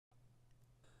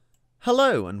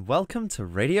Hello and welcome to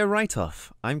Radio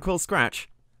Writeoff. I'm Quill Scratch.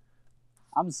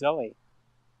 I'm Zoe.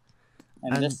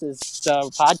 And this is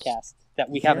the podcast that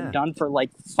we haven't done for like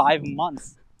 5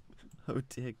 months. Oh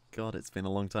dear God, it's been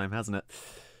a long time, hasn't it?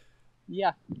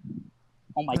 Yeah.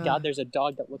 Oh my God, there's a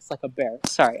dog that looks like a bear.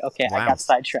 Sorry, okay, Wow. I got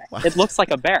sidetracked. Wow. It looks like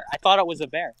a bear. I thought it was a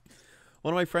bear.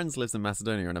 One of my friends lives in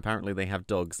Macedonia and apparently they have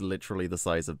dogs literally the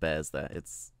size of bears there.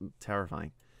 It's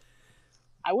terrifying.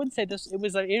 I wouldn't say this. It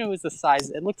was the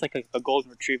size. It looked like a golden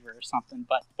retriever or something,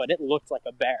 but it looked like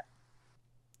a bear.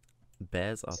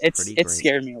 Bears are pretty great. It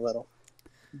scared me a little.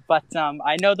 But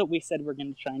I know that we said we're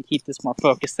going to try and keep this more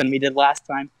focused than we did last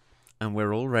time. And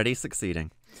we're already succeeding.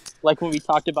 Like when we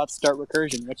talked about Start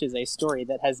Recursion, which is a story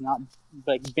that has not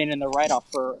been in the write-off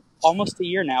for almost a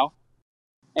year now.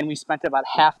 And we spent about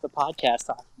half the podcast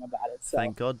talking about it. So.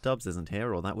 Thank God Dubs isn't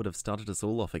here, or that would have started us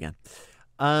all off again.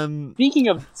 Speaking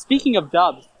of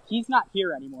Dubs, he's not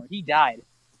here anymore. He died.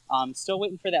 Still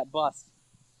waiting for that bus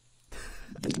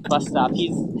stop.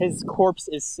 His corpse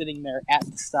is sitting there at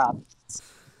the stop.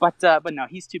 But no,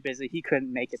 he's too busy. He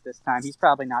couldn't make it this time. He's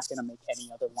probably not going to make any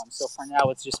other one. So for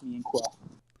now, it's just me and Quill.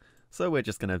 So we're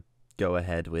just going to go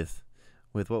ahead with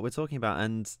what we're talking about,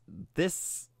 and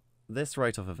this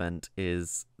write-off event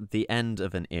is the end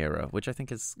of an era, which I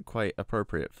think is quite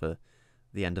appropriate for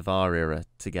the end of our era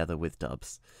together with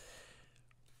Dubs.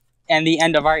 And the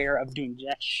end of our era of doing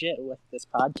jack shit with this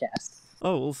podcast.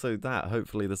 Oh, also that.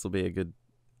 Hopefully this will be a good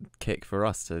kick for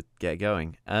us to get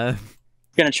going. Going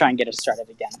to try and get it started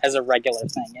again as a regular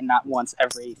thing and not once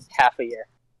every half a year.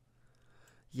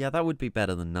 Yeah, that would be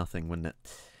better than nothing, wouldn't it?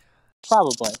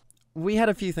 Probably. We had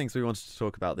a few things we wanted to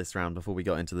talk about this round before we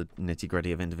got into the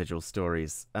nitty-gritty of individual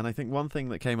stories. And I think one thing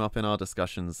that came up in our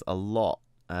discussions a lot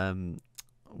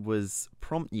was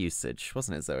prompt usage,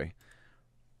 wasn't it, Zoe?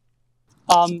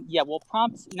 Yeah, well,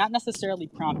 prompts, not necessarily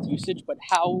prompt usage, but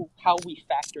how we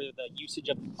factor the usage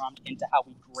of the prompt into how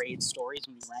we grade stories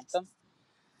when we rank them.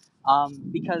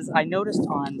 Because I noticed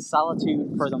on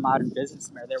Solitude for the Modern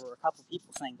Businessman, there were a couple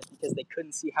people saying that because they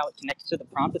couldn't see how it connected to the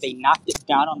prompt, that they knocked it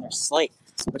down on their slate,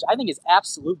 which I think is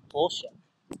absolute bullshit.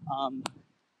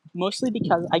 Mostly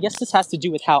because I guess this has to do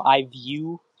with how I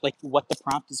view like what the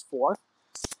prompt is for.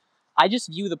 I just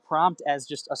view the prompt as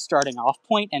just a starting off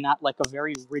point and not like a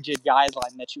very rigid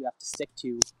guideline that you have to stick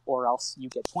to or else you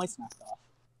get points knocked off.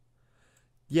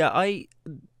 Yeah,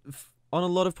 on a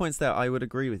lot of points there, I would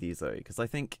agree with you, Zoe, because I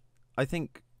think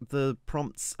the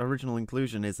prompt's original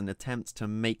inclusion is an attempt to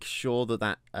make sure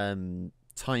that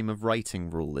time of writing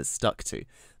rule is stuck to,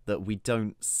 that we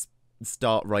don't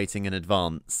start writing in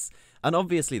advance. And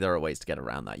obviously there are ways to get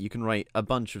around that. You can write a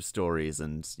bunch of stories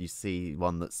and you see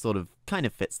one that sort of kind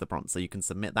of fits the prompt, so you can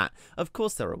submit that. Of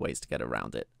course there are ways to get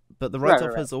around it. But the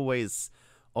write-off has always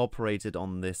operated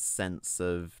on this sense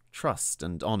of trust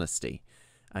and honesty.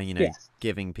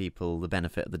 Giving people the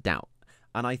benefit of the doubt.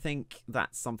 And I think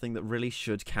that's something that really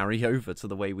should carry over to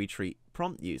the way we treat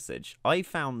prompt usage. I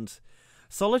found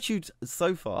Solitude,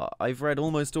 so far, I've read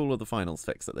almost all of the finals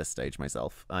fics at this stage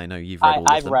myself. I know you've read all of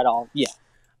them. I've read all, yeah.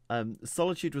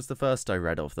 Solitude was the first I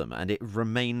read of them, and it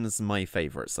remains my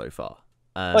favourite so far.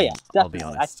 Oh yeah, definitely.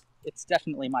 I'll be honest. It's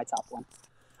definitely my top one.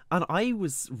 And I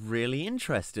was really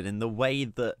interested in the way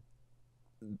that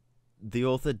the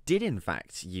author did in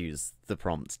fact use the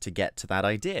prompt to get to that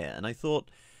idea. And I thought,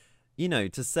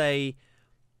 to say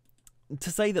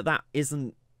that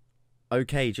isn't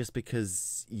okay just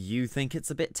because you think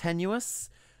it's a bit tenuous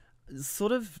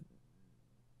sort of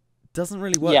doesn't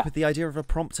really work with the idea of a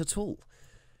prompt at all.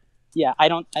 Yeah, I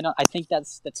think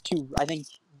that's too, I think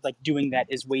like doing that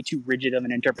is way too rigid of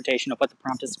an interpretation of what the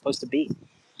prompt is supposed to be.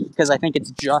 Because I think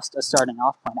it's just a starting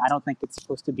off point. I don't think it's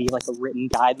supposed to be like a written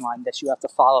guideline that you have to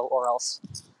follow or else.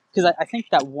 Because I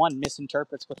think that one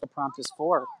misinterprets what the prompt is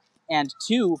for. And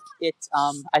two,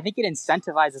 I think it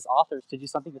incentivizes authors to do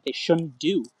something that they shouldn't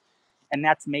do. And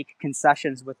that's make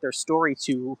concessions with their story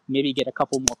to maybe get a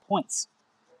couple more points.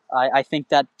 I think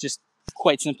that just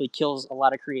quite simply kills a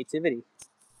lot of creativity.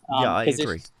 Yeah, I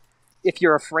agree. If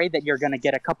you're afraid that you're going to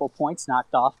get a couple points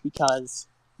knocked off because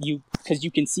you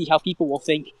can see how people will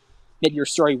think that your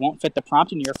story won't fit the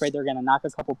prompt and you're afraid they're going to knock a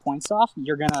couple points off,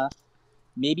 you're going to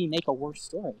maybe make a worse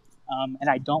story. And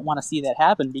I don't want to see that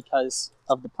happen because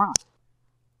of the prompt.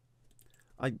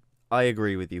 I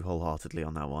agree with you wholeheartedly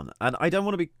on that one. And I don't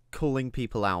want to be calling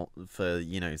people out for,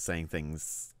 saying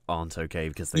things aren't okay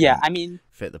because they don't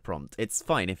fit the prompt. It's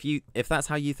fine. If that's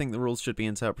how you think the rules should be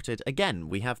interpreted, again,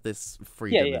 we have this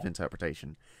freedom of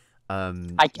interpretation.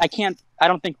 I can't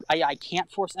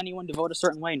force anyone to vote a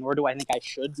certain way, nor do I think I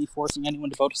should be forcing anyone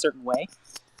to vote a certain way.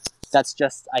 That's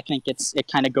just, I think it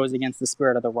kind of goes against the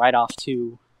spirit of the write-off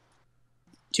to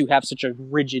to have such a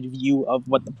rigid view of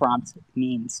what the prompt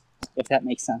means, if that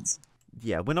makes sense.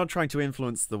 Yeah, we're not trying to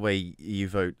influence the way you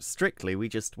vote strictly. We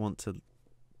just want to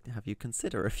have you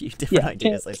consider a few different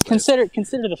ideas, I suppose.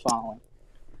 Consider the following.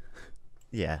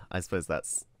 Yeah, I suppose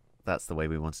that's the way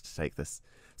we wanted to take this.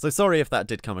 So sorry if that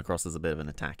did come across as a bit of an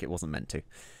attack. It wasn't meant to.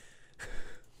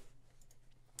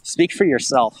 Speak for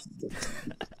yourself.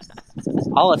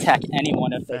 I'll attack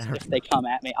anyone if they come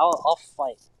at me. I'll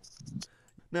fight.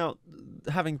 Now,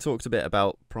 having talked a bit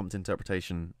about prompt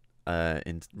interpretation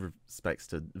in respects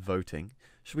to voting,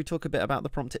 should we talk a bit about the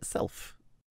prompt itself?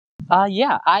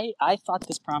 Yeah, I thought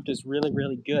this prompt was really,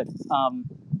 really good.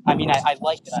 I mean, I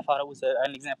liked it. I thought it was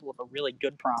an example of a really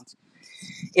good prompt.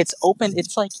 It's open.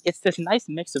 It's this nice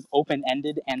mix of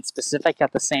open-ended and specific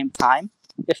at the same time,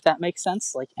 if that makes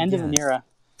sense. Like, end of an era.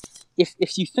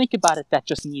 If you think about it, that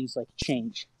just means like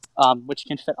change, which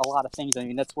can fit a lot of things. I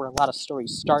mean, that's where a lot of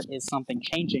stories start, is something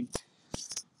changing.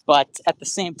 But at the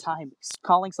same time,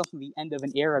 calling something the end of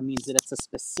an era means that it's a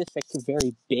specific,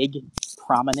 very big,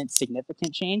 prominent,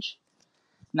 significant change.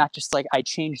 Not just like I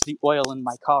changed the oil in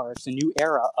my car. It's a new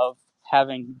era of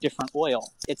having different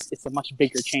oil. It's a much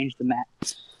bigger change than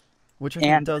that. Which I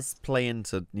think does play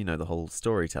into, the whole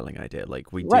storytelling idea. Like,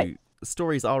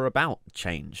 stories are about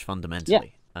change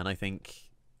fundamentally. Yeah. And I think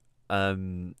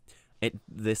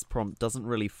this prompt doesn't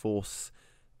really force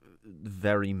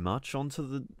very much onto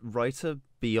the writer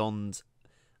beyond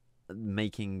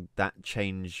making that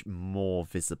change more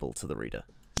visible to the reader.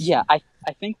 Yeah, I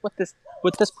think what this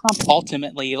prompt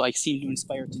ultimately seemed to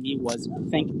inspire to me was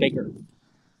think bigger.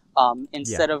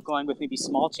 Instead of going with maybe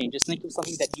small changes, think of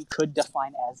something that you could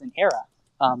define as an era.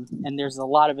 And there's a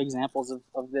lot of examples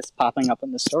of this popping up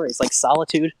in the stories, like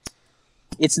Solitude.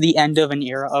 It's the end of an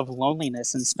era of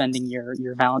loneliness and spending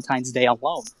your Valentine's Day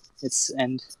alone.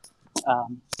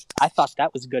 I thought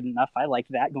that was good enough. I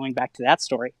liked that, going back to that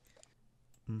story.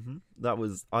 Mm-hmm. That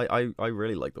was I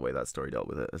really like the way that story dealt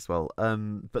with it as well.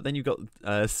 But then you've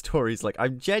got stories like,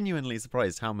 I'm genuinely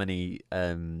surprised how many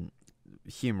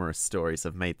humorous stories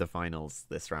have made the finals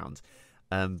this round.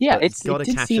 It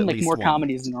did seem like more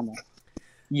comedies than normal.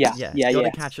 Yeah.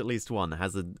 Gotta Catch At Least One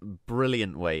has a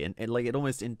brilliant way, and it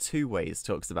almost in two ways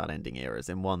talks about ending eras.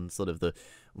 In one, sort of the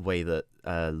way that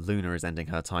Luna is ending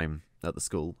her time at the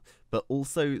school, but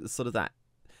also sort of that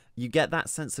you get that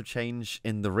sense of change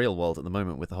in the real world at the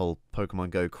moment with the whole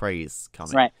Pokemon Go craze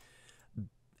coming. Right.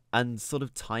 And sort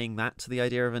of tying that to the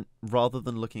idea of rather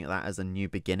than looking at that as a new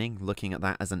beginning, looking at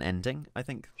that as an ending, I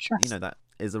think, that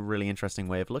is a really interesting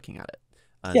way of looking at it.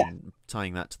 And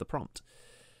tying that to the prompt.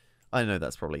 I know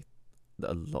that's probably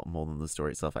a lot more than the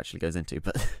story itself actually goes into,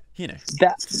 but,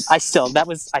 I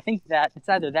think that it's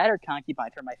either that or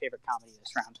Concubine for my favorite comedy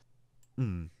this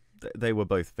round. They were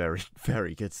both very,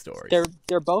 very good stories.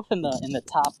 They're both in the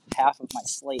top half of my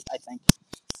slate, I think.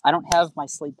 I don't have my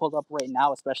slate pulled up right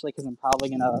now, especially because I'm probably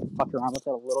going to fuck around with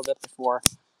it a little bit before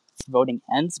voting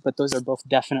ends, but those are both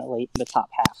definitely in the top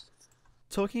half.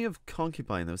 Talking of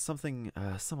Concubine, there was something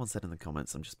someone said in the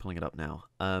comments. I'm just pulling it up now.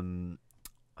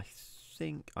 I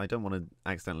think I don't want to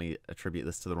accidentally attribute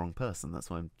this to the wrong person. That's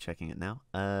why I'm checking it now.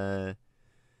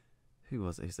 Who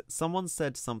was it? Someone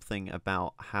said something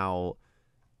about how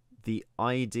the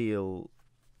ideal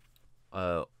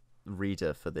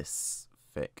reader for this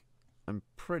fic. I'm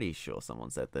pretty sure someone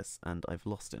said this, and I've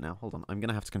lost it now. Hold on, I'm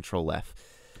gonna have to Control F.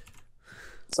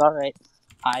 It's all right.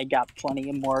 I got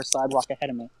plenty more sidewalk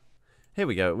ahead of me. Here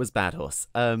we go. It was Bad Horse.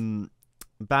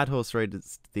 Bad Horse rated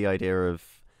the idea of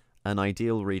an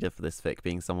ideal reader for this fic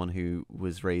being someone who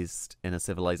was raised in a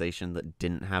civilization that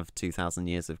didn't have 2,000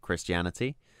 years of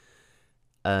Christianity,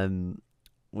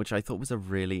 which I thought was a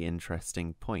really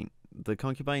interesting point. The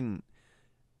Concubine,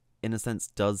 in a sense,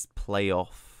 does play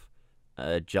off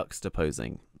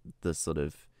juxtaposing the sort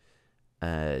of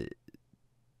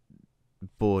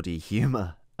bawdy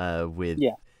humour with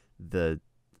the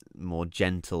more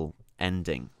gentle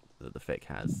ending that the fic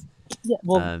has. Yeah,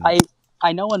 well,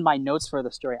 I know in my notes for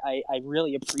the story, I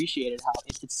really appreciated how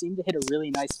it seemed to hit a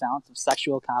really nice balance of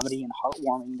sexual comedy and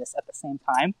heartwarmingness at the same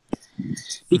time,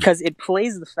 because it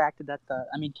plays the fact that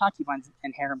concubines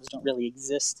and harems don't really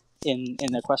exist in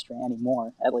Equestria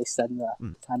anymore, at least in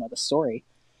the time of the story.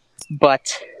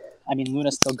 But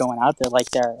Luna's still going out there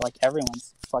like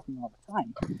everyone's fucking all the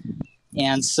time,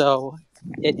 and so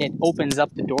it opens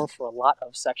up the door for a lot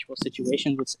of sexual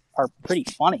situations, which are pretty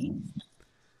funny.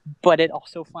 But it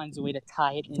also finds a way to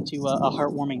tie it into a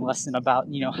heartwarming lesson about,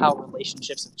 how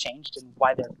relationships have changed and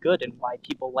why they're good and why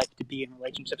people like to be in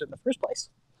relationships in the first place.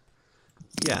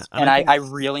 Yeah. And I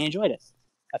really enjoyed it.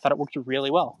 I thought it worked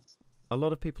really well. A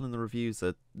lot of people in the reviews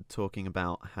are talking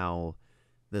about how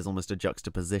there's almost a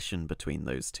juxtaposition between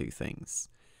those two things.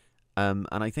 And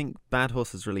I think Bad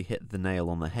Horse has really hit the nail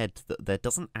on the head that there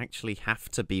doesn't actually have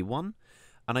to be one.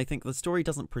 And I think the story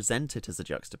doesn't present it as a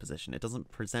juxtaposition. It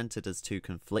doesn't present it as two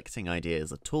conflicting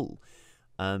ideas at all.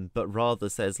 But rather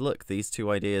says, look, these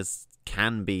two ideas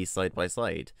can be side by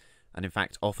side, and in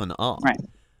fact often are. Right.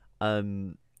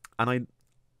 And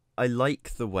I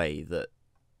like the way that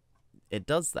it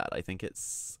does that. I think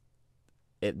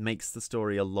it makes the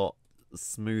story a lot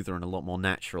smoother and a lot more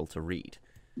natural to read.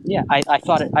 Yeah, I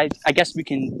thought it. I guess we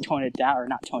can tone it down, or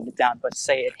not tone it down, but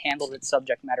say it handled its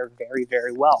subject matter very,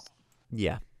 very well.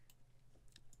 Yeah.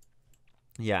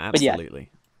 Yeah,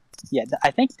 absolutely. Yeah,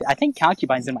 I think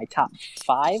Concubine's in my top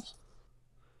 5.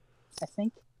 I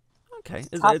think. Okay,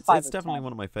 it's definitely 10.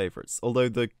 one of my favourites. Although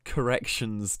the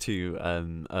corrections to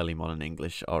early modern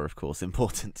English are, of course,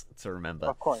 important to remember.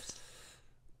 Of course.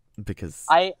 Because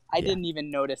I didn't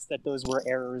even notice that those were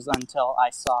errors until I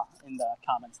saw in the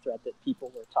comments thread that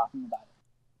people were talking about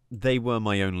it. They were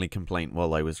my only complaint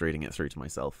while I was reading it through to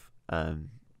myself.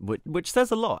 Which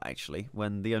says a lot, actually,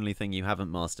 when the only thing you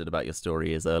haven't mastered about your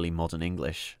story is early modern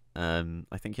English.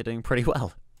 I think you're doing pretty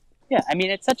well. Yeah, I mean,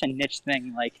 it's such a niche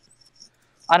thing. Like,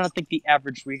 I don't think the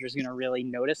average reader is going to really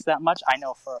notice that much. I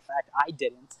know for a fact I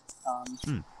didn't.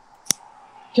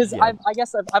 Because Yeah. I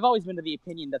guess I've always been to the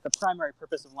opinion that the primary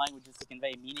purpose of language is to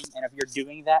convey meaning, and if you're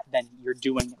doing that, then you're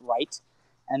doing it right,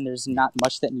 and there's not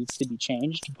much that needs to be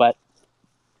changed, but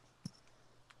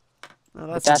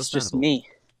that's just me.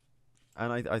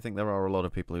 And I think there are a lot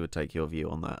of people who would take your view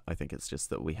on that. I think it's just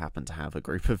that we happen to have a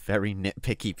group of very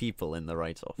nitpicky people in the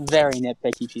write-off. Very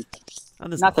nitpicky people.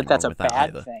 And not that that's a that bad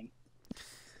either. thing.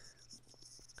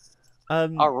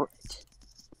 All right.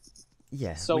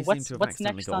 Yeah, so we seem to have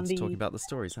accidentally next got on to talk about the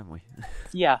stories, haven't we?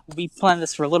 Yeah, we planned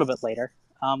this for a little bit later.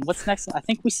 What's next? I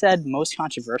think we said most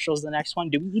controversial is the next one.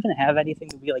 Do we even have anything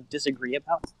that we disagree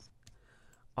about?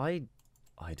 I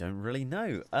don't really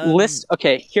know.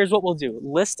 Okay, here's what we'll do.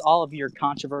 List all of your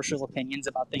controversial opinions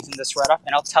about things in this write-off,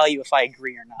 and I'll tell you if I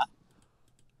agree or not.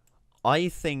 I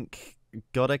think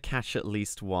Gotta Catch at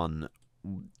Least One,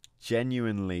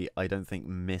 genuinely, I don't think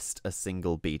missed a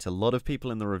single beat. A lot of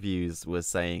people in the reviews were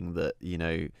saying that,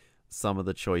 some of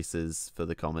the choices for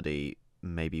the comedy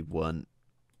maybe weren't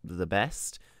the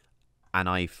best, and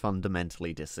I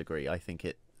fundamentally disagree. I think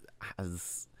it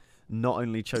has not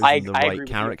only chosen the right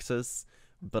characters,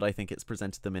 but I think it's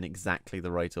presented them in exactly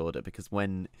the right order, because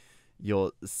when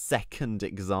your second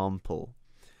example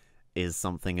is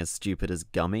something as stupid as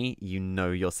Gummy,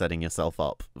 you're setting yourself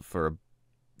up for a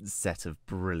set of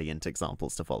brilliant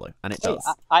examples to follow, and it does.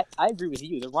 I agree with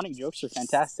you. The running jokes are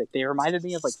fantastic. They reminded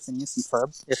me of Phineas and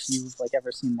Ferb, if you've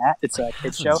ever seen that. It's a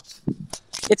kids show.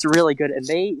 It's really good, and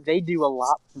they do a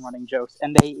lot with running jokes,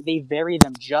 and they vary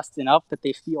them just enough that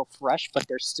they feel fresh, but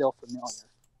they're still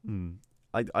familiar.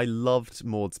 I loved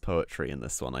Maud's poetry in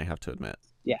this one, I have to admit.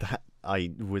 Yeah.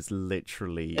 I was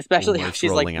literally almost she's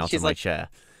rolling out of my chair.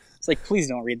 It's please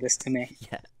don't read this to me.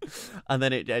 Yeah. And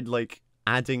then it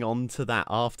adding on to that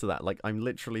after that, I'm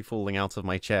literally falling out of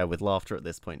my chair with laughter at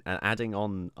this point, and adding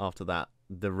on after that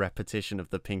the repetition of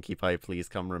the Pinkie Pie please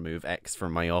come remove X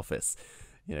from my office,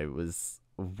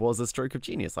 was a stroke of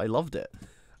genius. I loved it.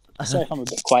 Sorry if I'm a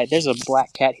bit quiet. There's a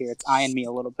black cat here. It's eyeing me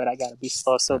a little bit. I gotta be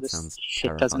slow so that this shit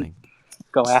terrifying. Doesn't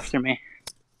go after me.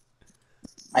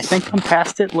 I think I'm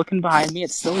past it. Looking behind me,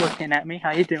 it's still looking at me.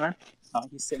 How you doing? Oh,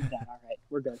 he's sitting down. All right,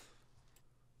 we're good.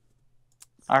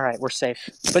 All right, we're safe.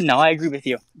 But no, I agree with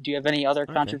you. Do you have any other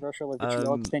controversial or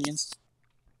vitriolic opinions?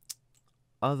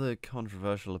 Other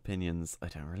controversial opinions? I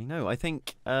don't really know. I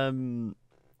think,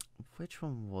 which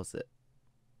one was it?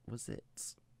 Was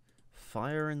it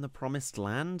Fire in the Promised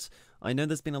Land? I know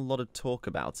there's been a lot of talk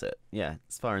about it. Yeah,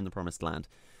 it's Fire in the Promised Land.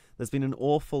 There's been an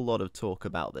awful lot of talk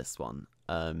about this one.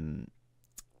 And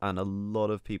a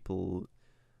lot of people...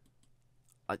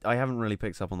 I haven't really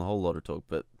picked up on the whole lot of talk,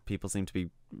 but people seem to be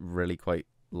really quite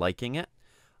liking it.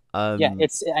 Yeah,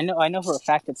 I know for a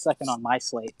fact it's second on my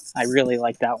slate. I really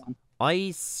like that one.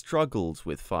 I struggled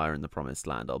with Fire in the Promised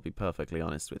Land, I'll be perfectly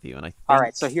honest with you. And I think all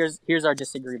right, so here's our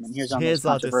disagreement. Here's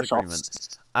our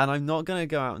disagreement. And I'm not going to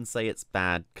go out and say it's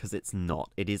bad, because it's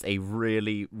not. It is a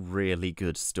really, really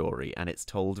good story, and it's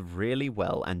told really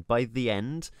well. And by the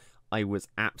end, I was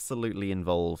absolutely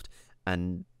involved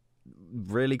and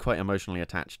really quite emotionally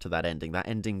attached to that ending. That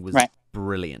ending was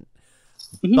brilliant.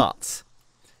 Mm-hmm. But,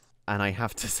 and I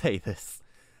have to say this,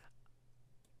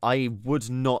 I would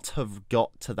not have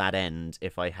got to that end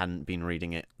if I hadn't been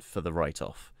reading it for the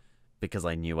write-off, because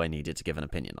I knew I needed to give an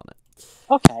opinion on it.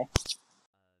 Okay.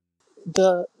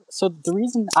 So the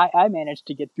reason I managed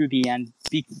to get through the end,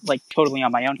 totally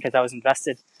on my own, because I was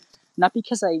invested, not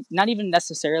even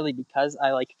necessarily because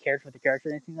I like cared for the character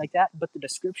or anything like that, but the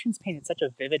descriptions painted such a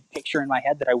vivid picture in my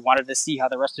head that I wanted to see how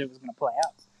the rest of it was going to play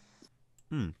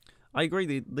out. I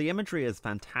agree. The imagery is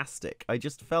fantastic. I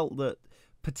just felt that,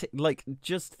 like,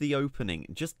 just the opening.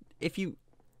 Just if you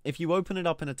open it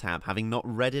up in a tab, having not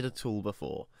read it at all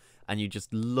before, and you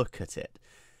just look at it.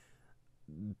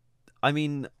 I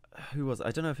mean, who was?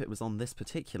 I don't know if it was on this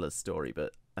particular story,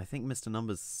 but I think Mr.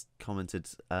 Numbers commented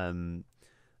a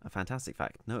fantastic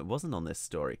fact. No, it wasn't on this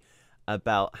story,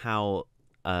 about how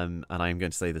and I'm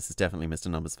going to say this is definitely Mr.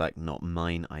 Numbers' fact, not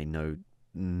mine. I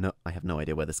have no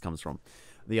idea where this comes from.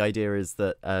 The idea is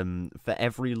that for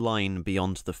every line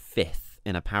beyond the fifth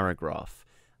in a paragraph,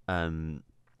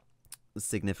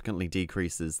 significantly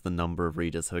decreases the number of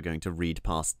readers who are going to read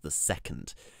past the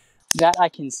second. That I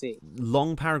can see.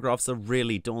 Long paragraphs are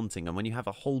really daunting, and when you have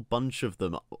a whole bunch of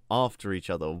them after each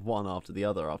other, one after the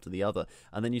other,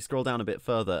 and then you scroll down a bit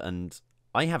further, and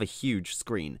I have a huge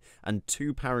screen, and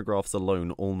 2 paragraphs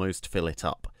alone almost fill it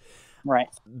up. Right.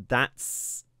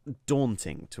 That's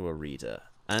daunting to a reader.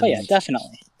 And, oh yeah,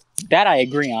 definitely. That I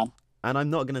agree on. And I'm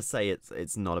not going to say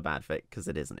it's not a bad fic, because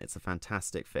it isn't. It's a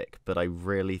fantastic fic, but I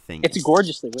really think it's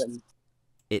gorgeously written.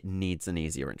 It needs an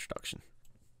easier introduction.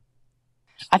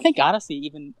 I think honestly,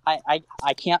 even I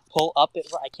can't pull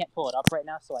it up right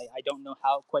now, so I don't know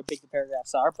how quite big the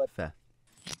paragraphs are. But fair.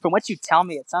 From what you tell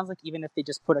me, it sounds like even if they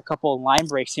just put a couple of line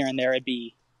breaks here and there, it'd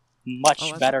be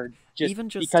much better. Just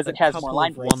because it has more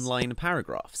line breaks. One-line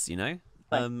paragraphs, you know,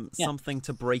 something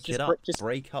to break it up,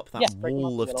 break up that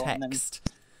wall of text.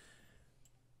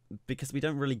 Because we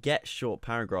don't really get short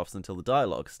paragraphs until the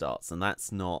dialogue starts, and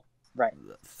that's not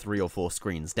 3 or 4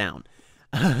 screens down.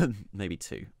 Maybe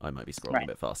 2. I might be scrolling a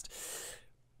bit fast.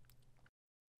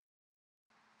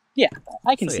 Yeah,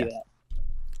 I can see that.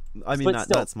 I mean,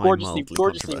 that's my mildly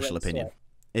controversial opinion. Story.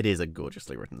 It is a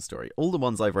gorgeously written story. All the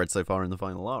ones I've read so far in the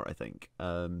final are, I think.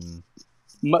 I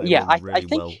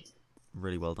think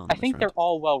really well done. I think they're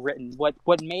all well written.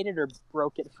 What made it or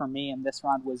broke it for me in this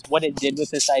round was what it did with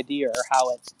this idea, or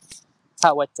how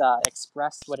it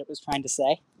expressed what it was trying to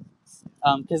say.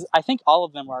 Because I think all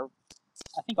of them are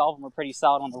pretty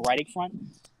solid on the writing front.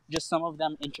 Just some of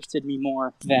them interested me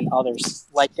more than others.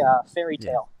 Like Fairy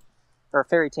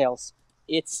Tales.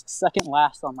 It's second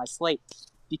last on my slate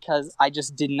because I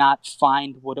just did not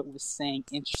find what it was saying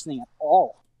interesting at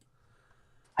all.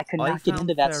 I could not get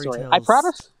into that story. I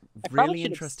probably really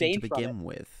interesting to begin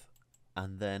with,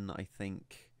 and then I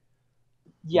think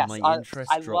my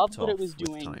interest dropped off with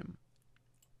time.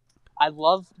 I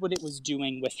loved what it was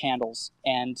doing with handles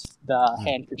and the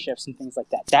handkerchiefs and things like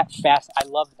that. I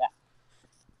loved that.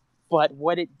 But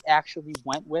what it actually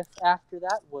went with after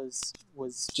that was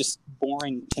just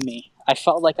boring to me. I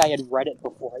felt like I had read it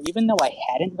before. Even though I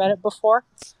hadn't read it before,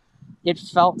 it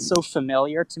felt so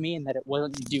familiar to me in that it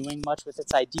wasn't doing much with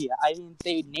its idea. I mean,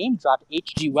 they name-dropped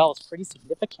H.G. Wells pretty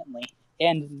significantly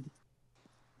and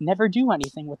never do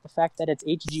anything with the fact that it's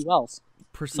H.G. Wells.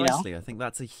 Precisely. You know? I think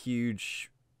that's a huge...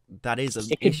 That is an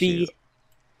issue.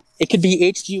 It could be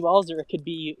H.G. Wells, or it could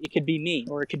be me,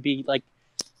 or it could be like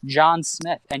John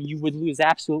Smith, and you would lose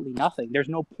absolutely nothing. There's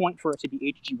no point for it to be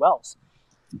H.G. Wells.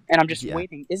 And I'm just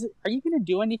waiting. Are you going to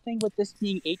do anything with this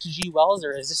being H.G. Wells,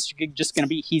 or is this just going to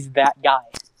be he's that guy?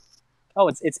 Oh,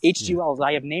 it's H.G. Wells.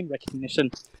 I have name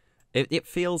recognition. It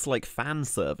feels like fan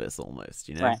service almost,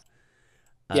 you know? Right.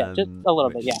 Yeah, just a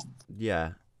little bit, yeah.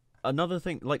 Yeah. Another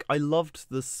thing, like, I loved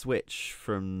the switch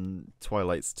from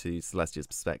Twilight's to Celestia's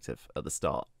perspective at the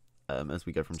start, as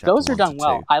we go from chapter 1 to 2. Those are done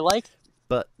well.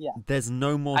 But there's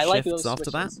no more shifts after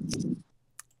that,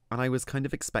 and I was kind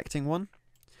of expecting one.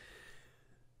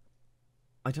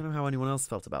 I don't know how anyone else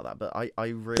felt about that, but I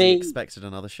really expected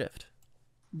another shift.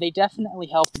 They definitely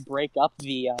helped break up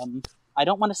the, I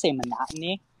don't want to say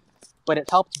monotony, but it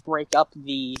helped break up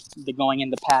the going in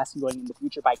the past and going in the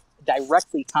future by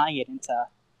directly tying it into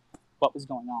what was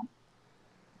going on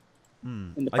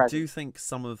in the present. I do think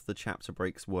some of the chapter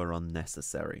breaks were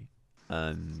unnecessary.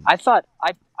 I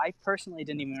personally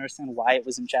didn't even understand why it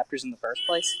was in chapters in the first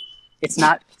place. It's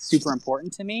not super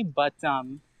important to me, but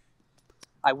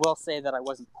I will say that I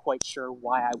wasn't quite sure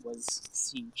why I was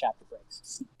seeing chapter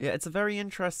breaks. Yeah, it's a very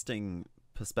interesting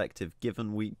perspective,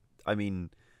 given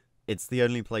it's the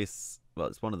only place, well,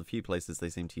 it's one of the few places they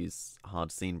seem to use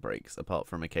hard scene breaks, apart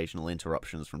from occasional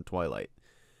interruptions from Twilight.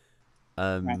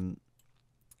 Right.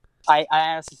 I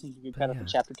honestly think you could cut out the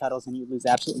chapter titles and you lose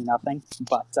absolutely nothing,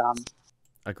 but...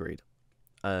 Agreed.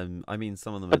 Some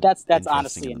of them but that's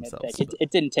honestly a nitpick.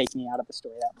 It didn't take me out of the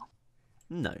story that much.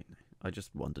 No. I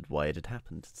just wondered why it had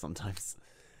happened sometimes.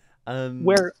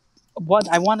 Where what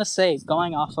I want to say,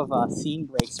 going off of scene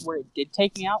breaks, where it did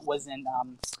take me out was in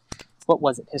what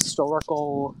was it?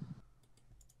 Historical.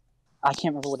 I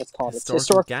can't remember what it's called. It's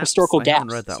Historical gaps? historical I haven't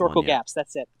gaps. read that one Historical yet. gaps.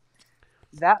 That's it.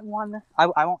 That one,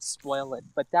 I won't spoil it,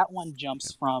 but that one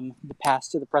jumps from the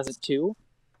past to the present too.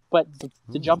 But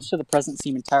the jumps to the present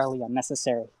seem entirely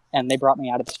unnecessary, and they brought me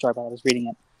out of the story while I was reading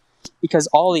it, because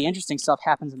all the interesting stuff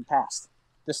happens in the past.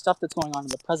 The stuff that's going on in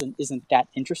the present isn't that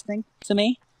interesting to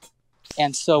me,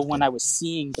 and so when Okay. I was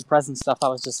seeing the present stuff, I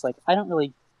was just like, I don't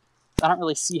really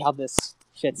see how this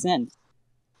fits in.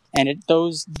 And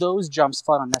those jumps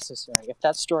felt unnecessary. If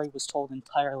that story was told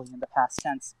entirely in the past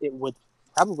tense, it would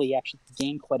probably actually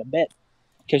gain quite a bit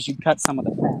because you cut some of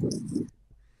the fat.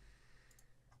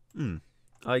 Hmm.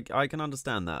 I can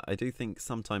understand that. I do think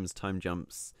sometimes time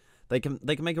jumps they can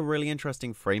make a really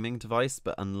interesting framing device,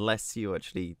 but unless you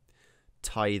actually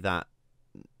tie that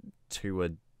to a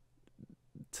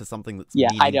to something that's Yeah,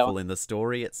 I meaningful don't. in the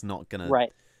story, it's not gonna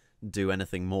Right. do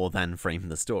anything more than frame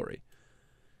the story.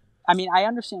 I mean, I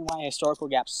understand why historical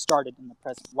gaps started in the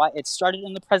present. Why it started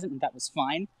in the present, and that was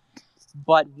fine.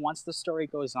 But once the story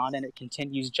goes on and it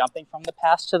continues jumping from the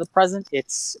past to the present,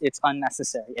 it's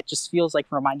unnecessary. It just feels like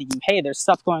reminding you, hey, there's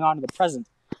stuff going on in the present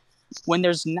when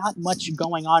there's not much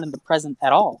going on in the present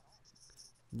at all.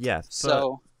 Yeah, but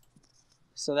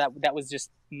So that was just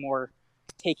more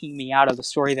taking me out of the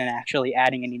story than actually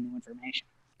adding any new information.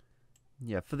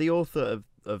 yeah, for the author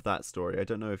of that story, I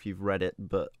don't know if you've read it,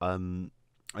 but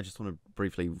I just want to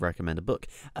briefly recommend a book.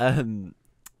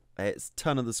 It's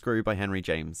Turn of the Screw by Henry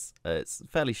James. It's a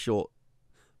fairly short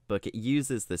book. It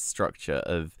uses this structure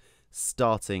of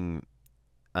starting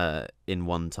in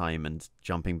one time and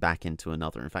jumping back into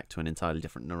another, in fact, to an entirely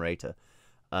different narrator,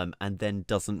 and then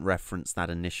doesn't reference that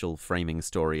initial framing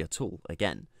story at all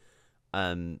again.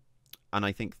 And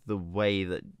I think the way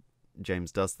that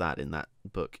James does that in that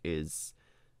book is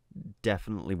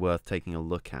definitely worth taking a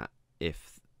look at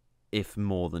if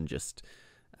more than just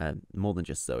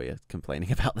Zoe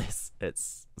complaining about this.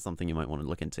 It's something you might want to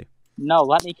look into. No,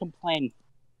 let me complain.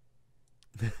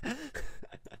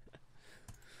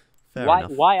 Fair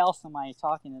enough. Why else am I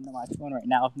talking into my phone right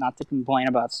now if not to complain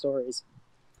about stories?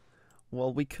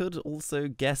 Well, we could also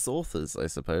guess authors, I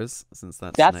suppose, since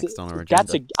that's next on our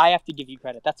That's agenda. I have to give you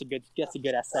credit. That's a good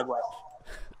segue.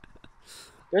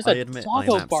 There's I a admit I'm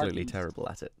doggo absolutely barking. terrible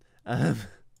at it.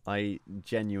 I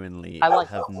genuinely I like-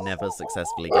 have never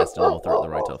successfully guessed an author at the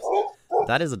write-offs.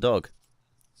 That is a dog.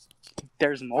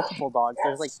 There's multiple dogs.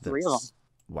 There's like 3 of them.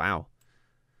 Wow.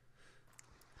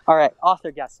 All right,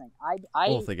 author guessing.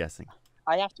 Author guessing.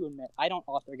 I have to admit, I don't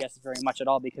author guess very much at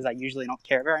all because I usually don't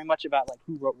care very much about like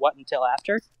who wrote what until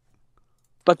after.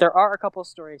 But there are a couple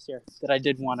stories here that I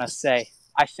did want to say.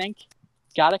 I think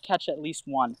Gotta Catch at Least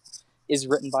One is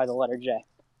written by the letter J.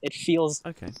 It feels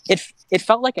Okay. it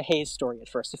felt like a Hayes story at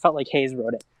first. It felt like Hayes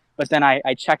wrote it. But then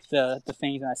I checked the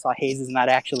things and I saw Hayes is not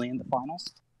actually in the finals.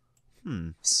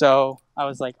 So I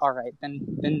was like, all right,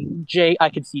 then Jay, I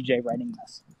could see Jay writing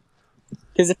this.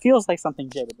 Because it feels like something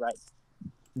Jay would write.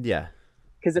 Yeah.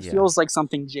 Because it feels like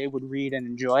something Jay would read and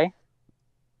enjoy.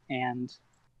 And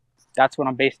that's what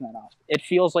I'm basing that off. It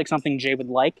feels like something Jay would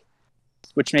like,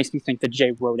 which makes me think that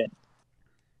Jay wrote it.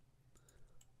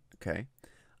 Okay.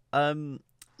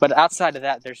 But outside of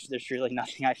that, there's really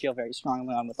nothing I feel very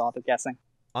strongly on with author guessing.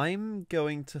 I'm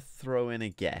going to throw in a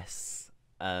guess,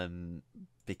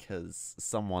 because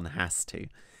someone has to.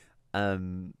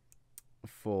 And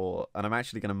I'm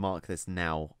actually going to mark this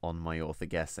now on my author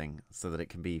guessing so that it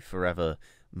can be forever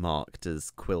marked as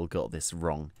Quill got this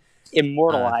wrong.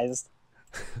 Immortalized.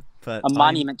 But a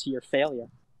monument to your failure.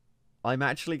 I'm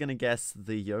actually going to guess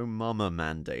the Yo Mama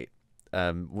mandate,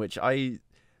 which I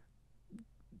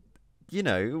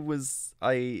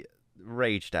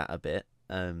raged at a bit.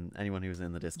 Anyone who was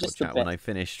in the Discord chat when I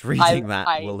finished reading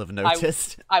that will have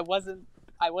noticed. I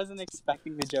wasn't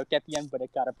expecting the joke at the end, but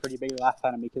it got a pretty big laugh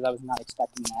out of me because I was not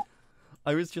expecting that.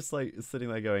 I was just like sitting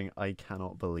there going, I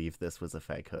cannot believe this was a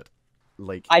fake hut.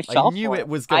 Like I knew it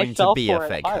was going to be a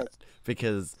fake hut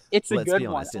because let's be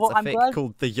honest, it's a fake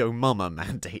called the Yo Mama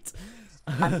mandate.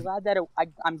 I'm glad that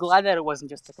it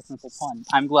wasn't just like a simple pun.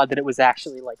 I'm glad that it was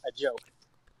actually like a joke.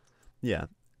 Yeah.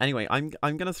 Anyway, I'm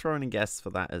gonna throw in a guess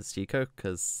for that as Chico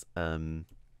because as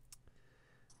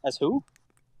who?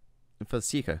 For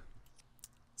Chico.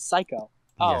 Psycho.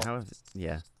 Oh.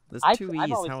 Yeah. There's 2 E's.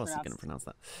 How else are you gonna pronounce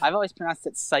that? I've always pronounced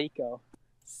it Psycho.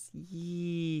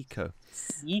 Chico.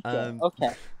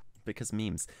 Okay. Because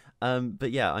memes.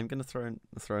 But yeah, I'm gonna throw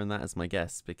in that as my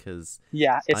guess because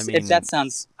if that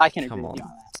sounds, I can agree with you on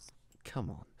that.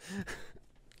 Come on.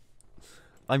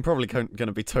 I'm probably going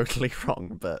to be totally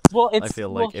wrong, but Well, I feel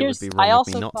like it would be wrong of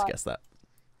me not to guess that.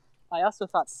 I also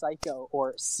thought Psycho,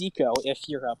 or Seiko, if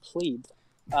you're a plebe,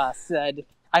 said,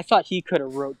 I thought he could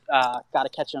have wrote, gotta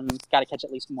catch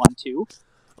at least 1, 2.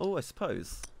 Oh, I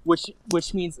suppose.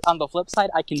 Which means, on the flip side,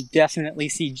 I can definitely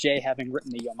see Jay having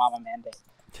written the Yo Mama mandate.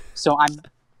 So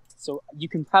you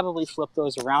can probably flip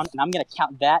those around, and I'm going to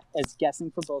count that as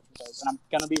guessing for both of those, and I'm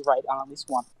going to be right on at least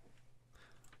one.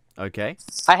 Okay.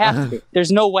 I have to be.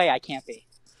 There's no way I can't be.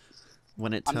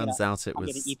 When it turns out it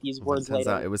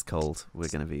was cold, we're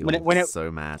going to be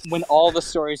so mad. When all the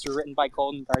stories were written by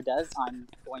Golden Gardez, I'm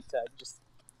going to just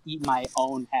eat my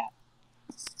own hat.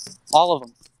 All of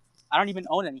them. I don't even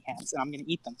own any hats, and I'm going to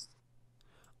eat them.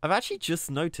 I've actually just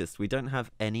noticed we don't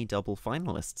have any double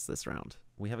finalists this round.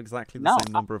 We have exactly the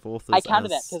same number of authors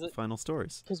as final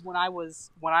stories. Because when I was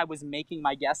making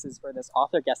my guesses for this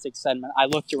author guessing segment, I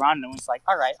looked around and was like,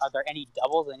 all right, are there any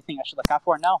doubles, anything I should look out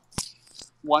for? No.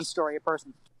 One story a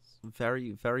person.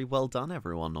 Very, very well done,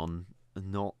 everyone, on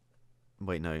not...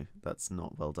 Wait, no, that's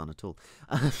not well done at all.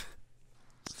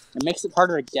 It makes it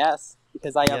harder to guess,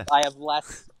 because I have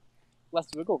less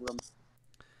wiggle room.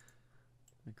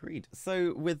 Agreed.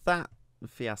 So, with that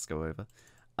fiasco over,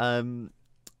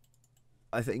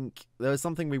 I think there was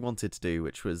something we wanted to do,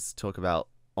 which was talk about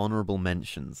honourable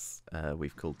mentions.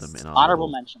 We've called them in our honourable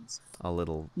mentions. Our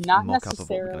little not mock-up of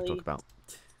what we're going to talk about.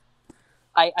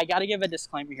 I got to give a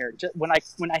disclaimer here. When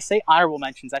I say honourable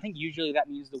mentions, I think usually that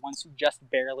means the ones who just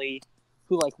barely,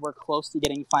 who were close to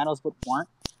getting finals but weren't.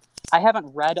 I haven't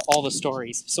read all the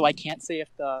stories, so I can't say if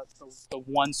the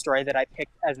one story that I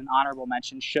picked as an honourable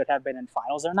mention should have been in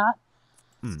finals or not.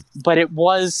 But it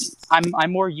was.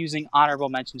 I'm more using honourable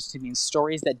mentions to mean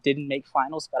stories that didn't make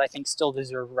finals, but I think still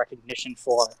deserve recognition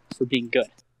for being good.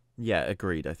 Yeah,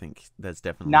 agreed. I think there's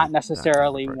definitely not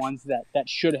necessarily ones that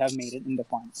should have made it into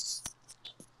finals.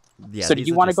 Yeah. So, do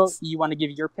you want to go? You want to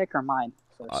give your pick or mine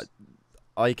first?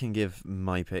 I can give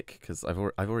my pick because I've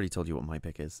already told you what my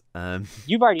pick is.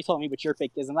 You've already told me what your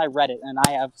pick is, and I read it, and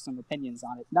I have some opinions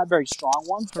on it. Not very strong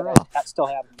ones, but I still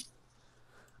have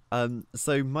them.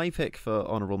 So my pick for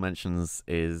honourable mentions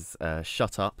is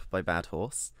Shut Up by Bad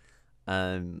Horse,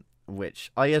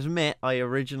 which I admit I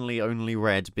originally only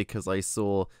read because I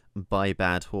saw by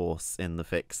Bad Horse in the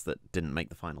fics that didn't make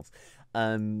the finals.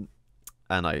 And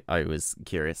I was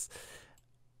curious.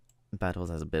 Bad Horse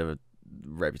has a bit of a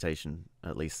reputation,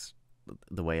 at least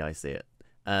the way I see it.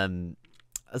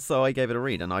 So I gave it a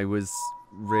read, and I was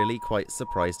really quite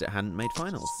surprised it hadn't made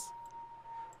finals.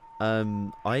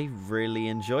 I really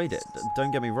enjoyed it.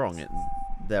 Don't get me wrong,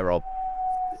 there are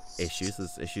issues.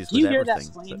 There's issues with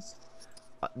everything.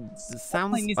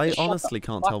 I honestly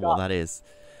can't tell what that is.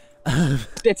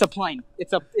 It's a plane.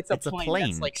 It's a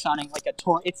plane. That's sounding like a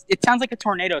it sounds like a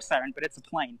tornado siren, but it's a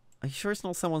plane. Are you sure it's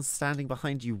not someone standing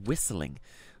behind you whistling?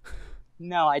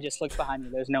 No, I just looked behind me.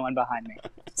 There's no one behind me.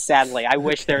 Sadly, I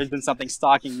wish there had been something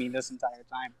stalking me this entire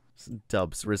time.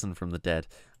 Dubs risen from the dead.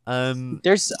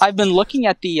 I've been looking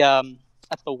at the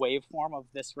waveform of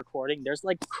this recording. There's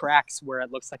cracks where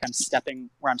it looks like I'm stepping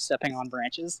on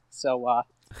branches. So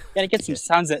gotta get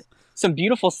some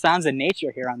beautiful sounds of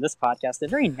nature here on this podcast. A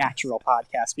very natural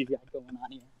podcast we've got going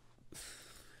on here.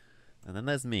 And then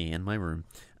there's me in my room.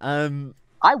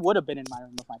 I would have been in my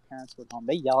room if my parents were home.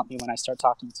 They yell at me when I start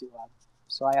talking too loud.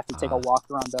 So I have to take a walk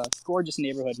around a gorgeous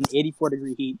neighborhood in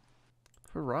 84-degree heat.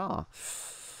 Hurrah.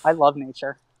 I love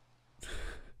nature.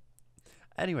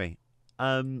 Anyway,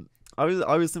 I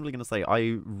was simply going to say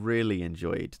I really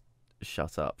enjoyed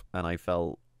Shut Up, and I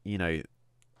felt,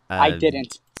 I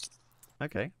didn't.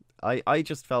 Okay. I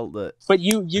just felt that... But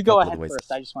you go ahead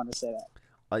first. I just wanted to say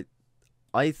that.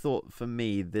 I thought, for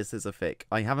me, this is a fic.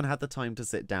 I haven't had the time to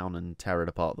sit down and tear it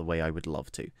apart the way I would love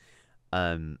to.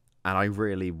 And I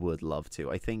really would love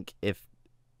to. I think if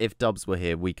Dubs were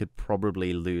here, we could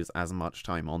probably lose as much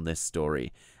time on this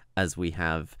story as we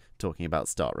have talking about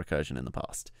start recursion in the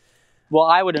past. Well,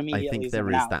 I would immediately I think there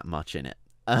is that much in it.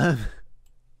 I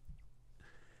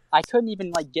couldn't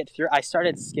even get through. I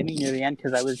started skimming near the end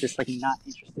because I was just not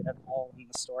interested at all in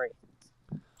the story.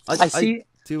 I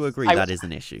do agree that is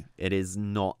an issue. It is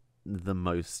not the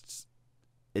most.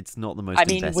 It's not the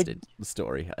most invested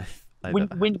story I've ever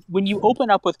had. When you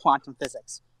open up with quantum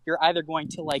physics, you're either going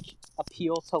to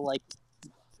appeal to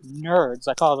nerds,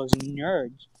 all those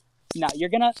nerds. No, you're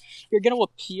gonna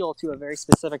appeal to a very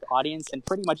specific audience, and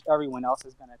pretty much everyone else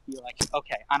is gonna be like,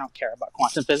 okay, I don't care about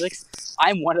quantum physics.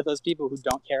 I'm one of those people who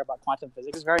don't care about quantum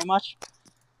physics very much.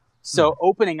 So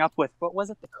opening up with, what was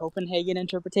it, the Copenhagen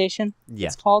interpretation? Yeah.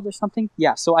 It's called or something?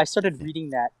 Yeah, so I started reading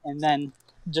that, and then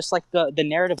just the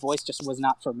narrative voice just was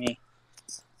not for me.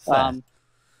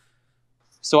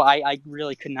 So I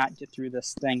really could not get through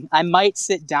this thing. I might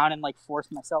sit down and like force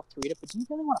myself to read it, but do you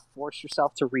really want to force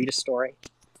yourself to read a story?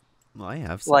 Well, I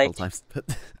have several times, but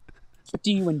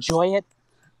do you enjoy it?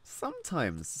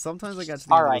 Sometimes I get to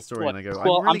the end of the story and I go,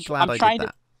 I'm really glad I did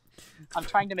that. I'm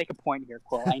trying to make a point here,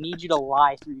 Quill. I need you to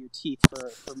lie through your teeth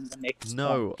for me to make this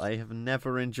No, point. I have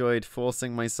never enjoyed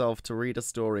forcing myself to read a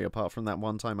story apart from that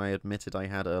one time I admitted I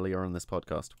had earlier on this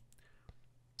podcast.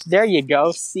 There you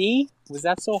go. See? Was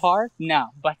that so hard? No,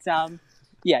 but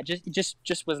yeah,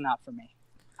 just was not for me.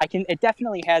 It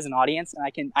definitely has an audience, and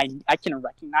I can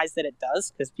recognize that it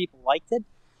does because people liked it,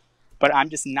 but I'm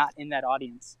just not in that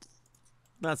audience.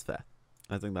 That's fair.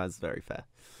 I think that's very fair.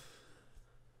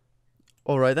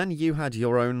 Alright then, you had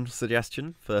your own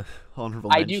suggestion for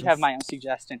honourable mentions. I do have my own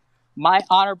suggestion. My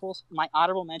honourable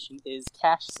mention is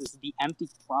Cassius' The Empty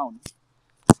Throne.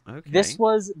 Okay. This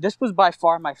was by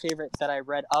far my favorite that I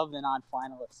read of the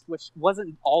non-finalists, which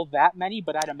wasn't all that many,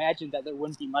 but I'd imagine that there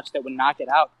wouldn't be much that would knock it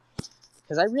out.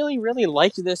 Because I really, really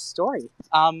liked this story.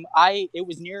 It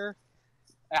was near...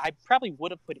 I probably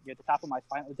would have put it near the top of my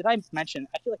final. Did I mention?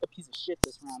 I feel like a piece of shit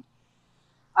this round.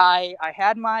 I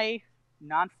had my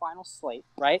non-final slate,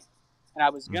 right? And I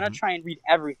was going to try and read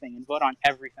everything and vote on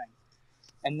everything.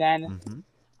 And then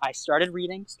I started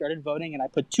voting, and I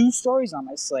put 2 stories on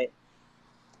my slate.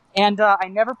 And I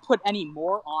never put any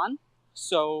more on.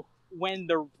 So when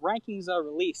the rankings are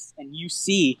released and you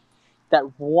see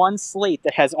that one slate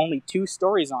that has only 2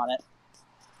 stories on it,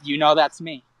 you know that's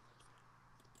me.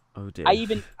 Oh dear.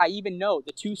 I even know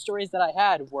the 2 stories that I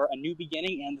had were A New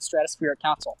Beginning and The Stratospheric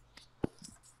Council.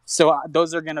 So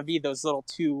those are going to be those little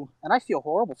 2, and I feel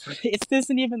horrible for it. This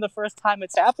isn't even the first time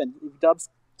it's happened. Dubs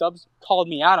called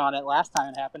me out on it last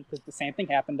time it happened because the same thing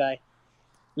happened. I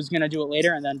was going to do it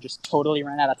later and then just totally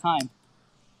ran out of time.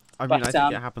 I think it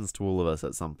happens to all of us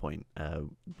at some point.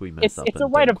 We mess up and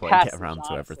don't quite get around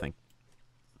to everything.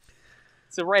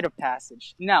 It's a rite of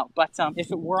passage. No, but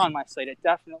if it were on my slate, it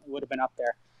definitely would have been up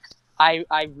there.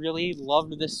 I really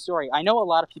loved this story. I know a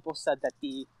lot of people said that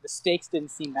the stakes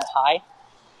didn't seem that high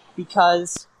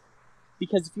because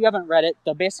if you haven't read it,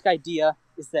 the basic idea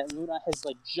is that Luna has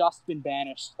like just been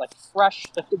banished, like fresh.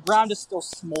 The ground is still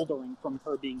smoldering from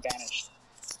her being banished,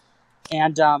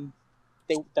 and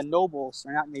the nobles,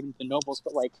 or not maybe the nobles,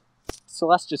 but like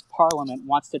Celestia's parliament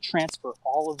wants to transfer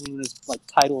all of Luna's like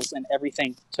titles and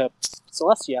everything to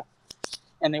Celestia.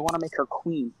 And they want to make her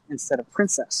queen instead of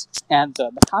princess. And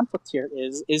the conflict here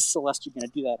is Celestia going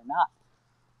to do that or not?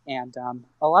 And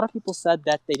a lot of people said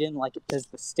that they didn't like it because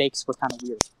the stakes were kind of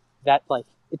weird. That, like,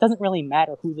 it doesn't really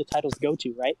matter who the titles go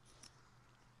to, right?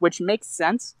 Which makes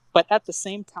sense, but at the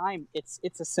same time, it's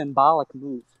a symbolic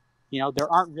move. You know,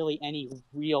 there aren't really any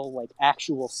real, like,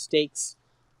 actual stakes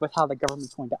with how the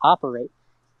government's going to operate.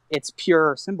 It's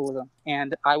pure symbolism.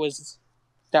 And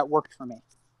that worked for me.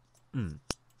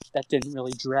 That didn't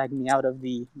really drag me out of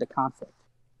the conflict.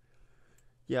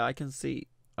 Yeah, I can see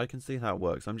how it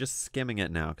works. I'm just skimming it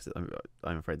now because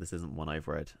I'm afraid this isn't one I've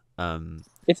read.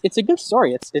 It's a good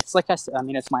story. It's like I said. I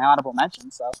mean, it's my honorable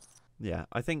mention. So yeah,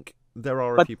 I think there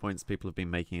are a few points people have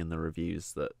been making in the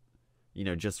reviews that, you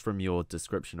know, just from your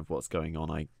description of what's going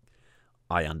on,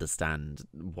 I understand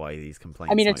why these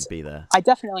complaints might be there. I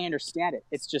definitely understand it.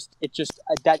 It just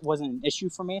that wasn't an issue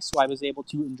for me, so I was able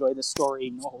to enjoy the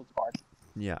story no holds barred.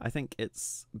 Yeah, I think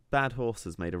Bad Horse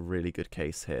has made a really good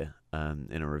case here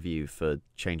in a review for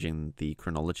changing the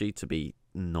chronology to be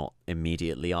not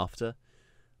immediately after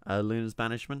Luna's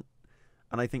banishment.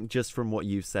 And I think just from what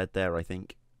you've said there, I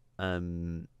think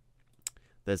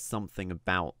there's something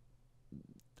about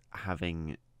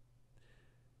having,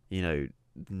 you know,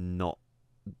 not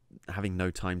having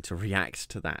no time to react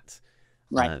to that,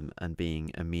 right? And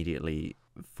being immediately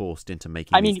forced into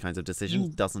making these kinds of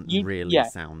decisions doesn't really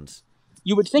sound...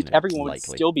 You would think everyone would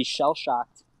still be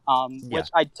shell-shocked, which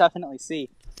I definitely see.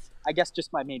 I guess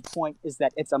just my main point is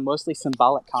that it's a mostly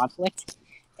symbolic conflict,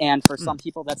 and for some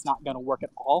people that's not going to work at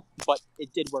all, but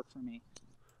it did work for me.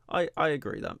 I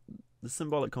agree that the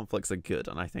symbolic conflicts are good,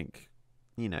 and I think,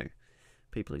 you know,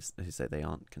 people who say they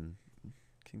aren't can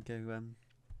go...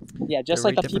 yeah, just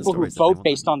like the people who vote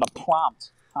based on the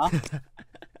prompt, huh?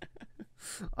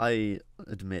 I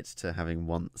admit to having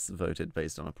once voted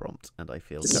based on a prompt, and I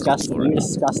feel disgusting.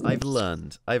 Disgusting. I've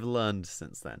learned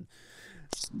since then.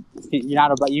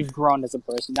 You've grown as a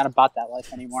person. You're not about that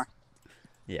life anymore.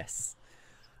 Yes.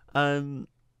 So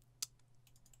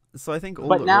I think all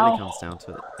that really comes down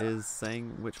to it is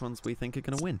saying which ones we think are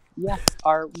going to win. Yeah.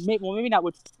 Maybe not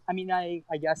which. I mean, I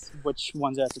guess which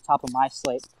ones are at the top of my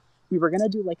slate. We were going to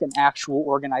do like an actual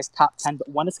organized top 10, but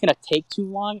one, it's going to take too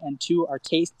long, and 2, our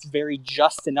tastes vary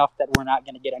just enough that we're not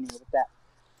going to get anywhere with that.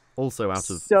 Also, out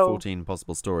of So 14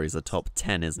 possible stories, a top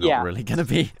 10 is not yeah, really going to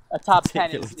be a top 10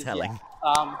 particularly is telling.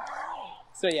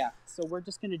 So we're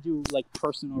just gonna do like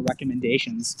personal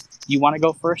recommendations. You want to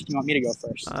go first? You want me to go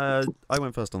first? I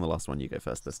went first on the last one. You go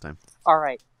first this time. All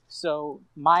right. So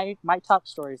my top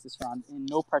stories this round, in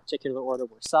no particular order,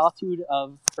 were Solitude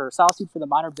for the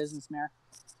Modern Businessman,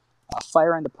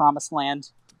 Fire in the Promised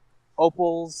Land,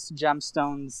 Opals,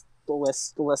 Gemstones, the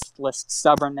list,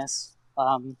 Stubbornness.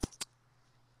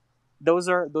 Those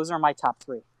are my top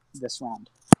 3 this round.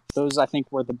 Those I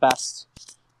think were the best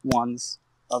ones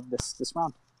of this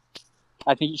round.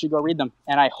 I think you should go read them,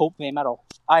 and I hope they medal.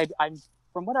 I'm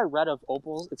from what I read of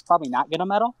Opals, it's probably not gonna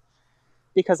medal,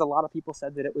 because a lot of people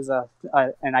said that it was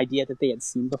an idea that they had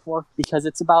seen before, because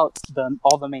it's about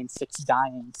all the main 6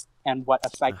 dying and what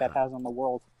effect that has on the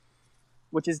world,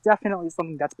 which is definitely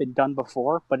something that's been done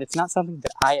before, but it's not something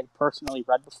that I had personally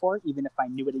read before, even if I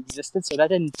knew it existed, so that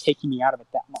didn't take me out of it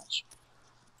that much.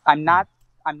 I'm not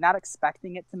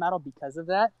expecting it to medal because of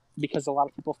that, because a lot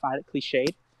of people find it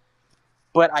cliched,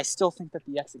 but I still think that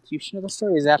the execution of the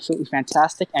story is absolutely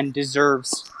fantastic and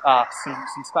deserves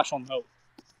some special note.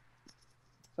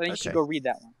 So I think you should go read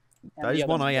that one. And that is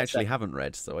one I actually said. haven't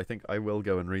read, so I think I will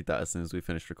go and read that as soon as we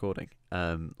finish recording.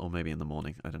 Or maybe in the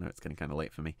morning. I don't know, it's getting kind of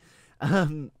late for me.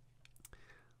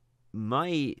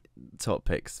 My top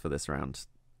picks for this round,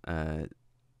 it's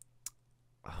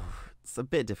a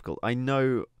bit difficult. I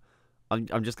know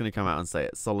I'm just going to come out and say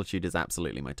it. Solitude is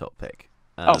absolutely my top pick.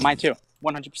 Mine too.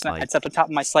 100%. It's at the top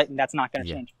of my slate, and that's not going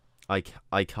to change. I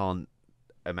can't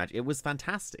imagine. It was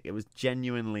fantastic. It was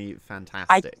genuinely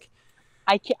fantastic.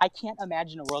 I can't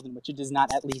imagine a world in which it does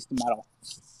not at least medal.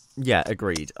 Yeah,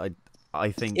 agreed.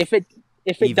 I think if it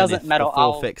doesn't medal, the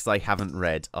 4 fics I haven't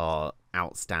read are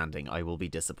outstanding, I will be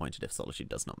disappointed if Solitude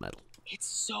does not medal. It's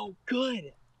so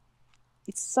good.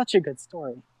 It's such a good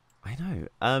story. I know.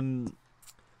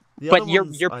 But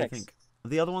your picks.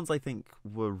 The other ones I think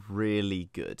were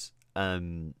really good.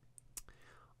 I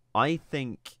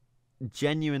think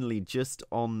genuinely just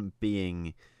on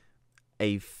being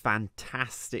a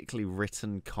fantastically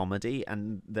written comedy,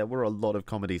 and there were a lot of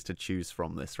comedies to choose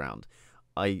from this round.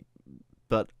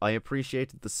 But I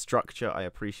appreciated the structure. I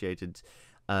appreciated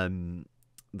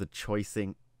the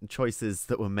choices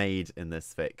that were made in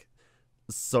this fic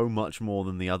so much more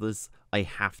than the others. I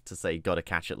have to say, Gotta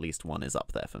Catch At Least One is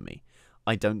up there for me.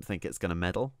 I don't think it's going to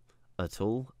medal at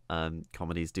all.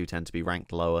 Comedies do tend to be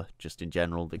ranked lower just in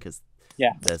general because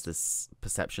there's this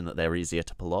perception that they're easier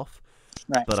to pull off.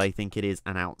 Right. But I think it is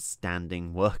an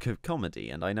outstanding work of comedy.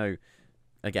 And I know,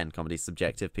 again, comedy's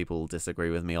subjective. People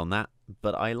disagree with me on that.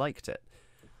 But I liked it.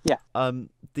 Yeah.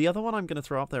 The other one I'm going to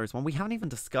throw up there is one we haven't even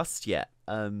discussed yet.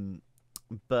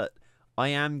 But I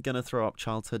am going to throw up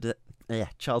Childhood's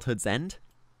End.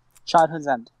 Childhood's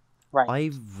End. Right.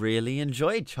 I really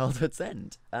enjoyed Childhood's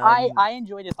End. I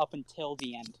enjoyed it up until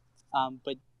the end.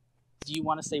 But do you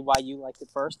want to say why you liked it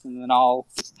first, and then I'll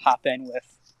hop in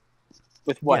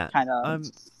with what kind of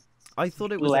I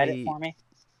thought it was it for me?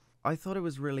 I thought it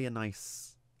was really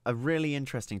a really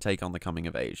interesting take on the coming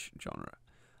of age genre.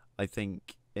 I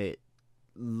think it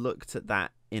looked at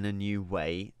that in a new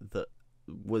way that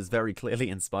was very clearly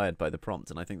inspired by the prompt,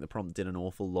 and I think the prompt did an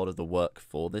awful lot of the work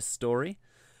for this story.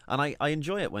 And I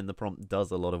enjoy it when the prompt does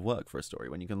a lot of work for a story,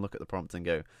 when you can look at the prompt and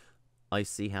go, I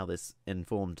see how this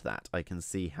informed that. I can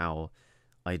see how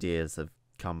ideas have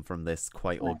come from this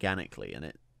quite organically.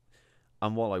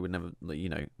 And while I would never,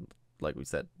 like we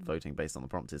said, voting based on the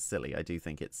prompt is silly, I do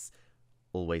think it's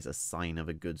always a sign of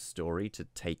a good story to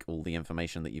take all the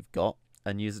information that you've got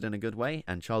and use it in a good way.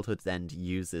 And Childhood's End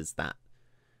uses that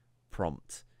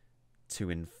prompt to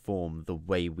inform the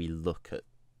way we look at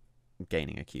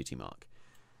gaining a cutie mark.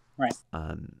 Right.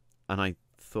 And I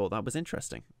thought that was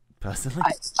interesting, personally.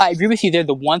 I agree with you there.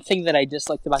 The one thing that I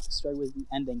disliked about the story was the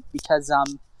ending, because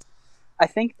I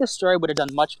think the story would have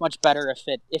done much, much better if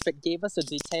it gave us a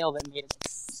detail that made it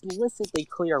explicitly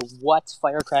clear what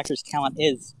Firecracker's talent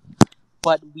is.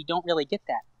 But we don't really get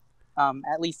that.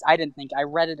 At least I didn't think. I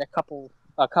read it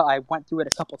I went through it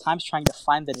a couple times trying to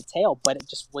find the detail, but it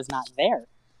just was not there.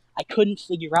 I couldn't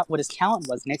figure out what his talent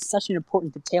was, and it's such an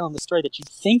important detail in the story that you'd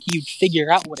think you'd figure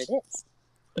out what it is,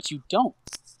 but you don't.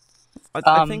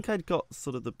 I think I'd got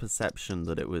sort of the perception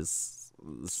that it was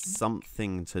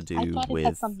something to do with. It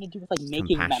had something to do with like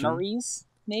making memories,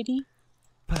 maybe.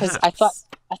 Because I thought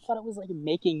it was like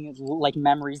making like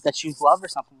memories that you love or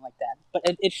something like that. But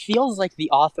it feels like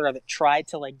the author of it tried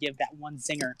to like give that one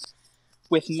zinger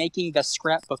with making the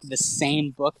scrapbook the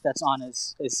same book that's on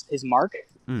his mark.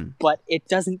 But it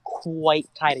doesn't quite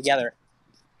tie together.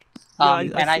 Yeah,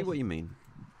 I see what you mean.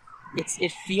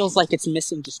 it feels like it's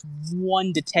missing just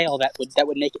one detail that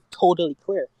would make it totally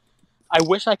clear. I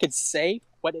wish I could say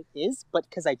what it is, but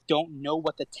because I don't know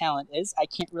what the talent is, I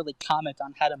can't really comment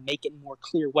on how to make it more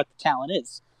clear what the talent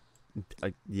is.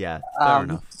 Yeah, fair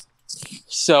enough.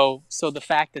 So the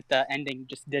fact that the ending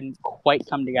just didn't quite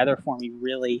come together for me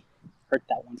really hurt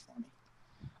that one for me.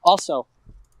 Also,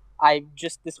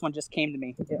 this one just came to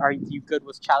me. Are you good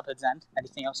with Childhood's End?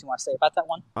 Anything else you want to say about that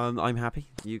one? I'm happy.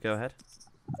 You go ahead.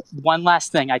 One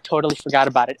last thing, I totally forgot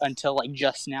about it until like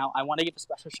just now. I want to give a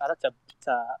special shout out to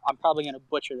I'm probably going to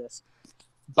butcher this,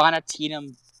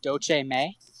 Bonatitum Doce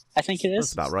Me, I think it is.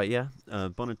 That's about right, yeah.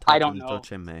 Bonatitum I don't know.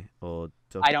 Doce Me, or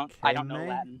I don't know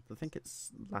Latin. I think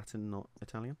it's Latin, not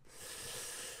Italian.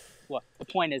 Well, the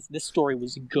point is, this story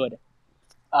was good.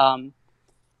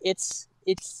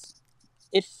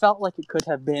 It felt like it could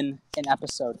have been an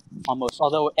episode almost.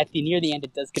 Although near the end,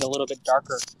 it does get a little bit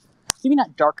darker. Maybe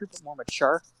not darker, but more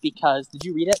mature. Because did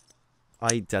you read it?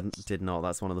 I did not.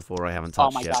 That's one of the 4 I haven't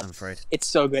touched yet. God. I'm afraid. It's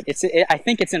so good. I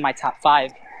think it's in my top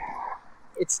 5.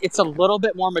 It's a little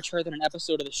bit more mature than an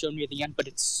episode of the show near the end, but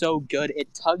it's so good.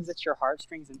 It tugs at your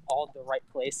heartstrings in all the right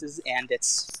places, and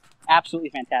it's absolutely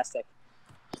fantastic.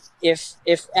 If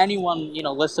anyone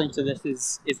listening to this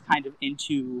is kind of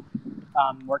into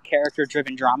more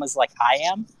character-driven dramas like I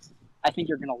am, I think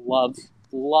you're gonna love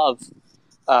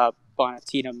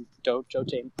Bonatitum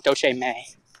Doce Me.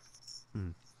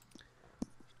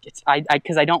 It's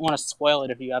because I don't want to spoil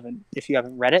it if you haven't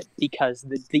read it, because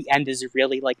the end is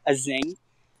really like a zing,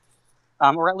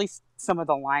 or at least some of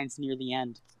the lines near the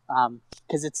end,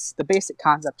 because it's the basic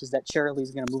concept is that Shirley's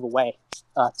going to move away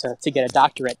to get a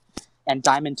doctorate, and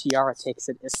Diamond Tiara takes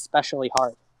it especially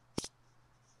hard,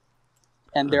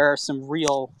 and there are some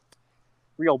real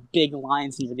big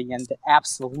lines near the end that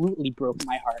absolutely broke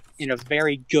my heart in a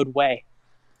very good way.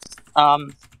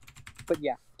 But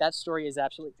yeah, that story is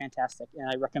absolutely fantastic, and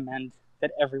I recommend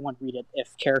that everyone read it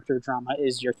if character drama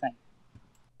is your thing.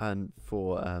 And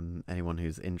for anyone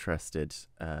who's interested,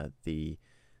 the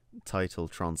title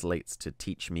translates to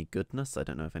 "Teach Me Goodness." I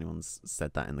don't know if anyone's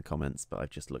said that in the comments, but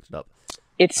I've just looked it up.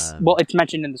 It's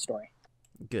mentioned in the story.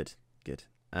 Good.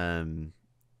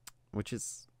 Which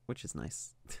is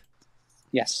nice.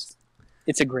 Yes,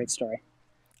 it's a great story.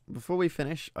 Before we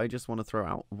finish, I just want to throw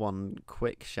out one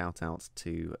quick shout out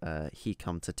to He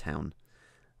Come to Town,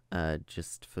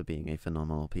 just for being a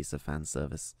phenomenal piece of fan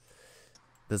service.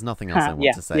 There's nothing else I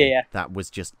want to say. Yeah. That was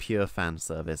just pure fan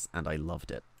service, and I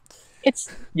loved it.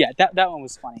 That one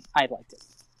was funny. I liked it.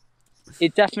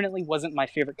 It definitely wasn't my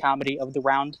favorite comedy of the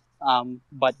round,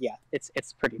 but yeah, it's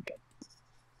pretty good.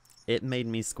 It made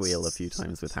me squeal a few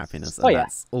times with happiness, and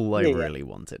that's all I really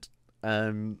wanted.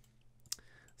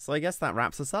 So I guess that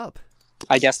wraps us up.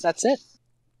 I guess that's it.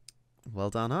 Well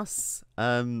done, us.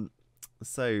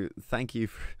 So thank you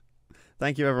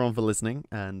everyone for listening,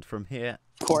 and from here,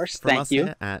 of course, thank you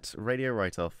here at Radio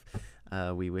Writeoff.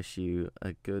 We wish you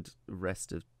a good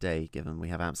rest of day, given we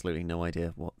have absolutely no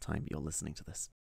idea what time you're listening to this.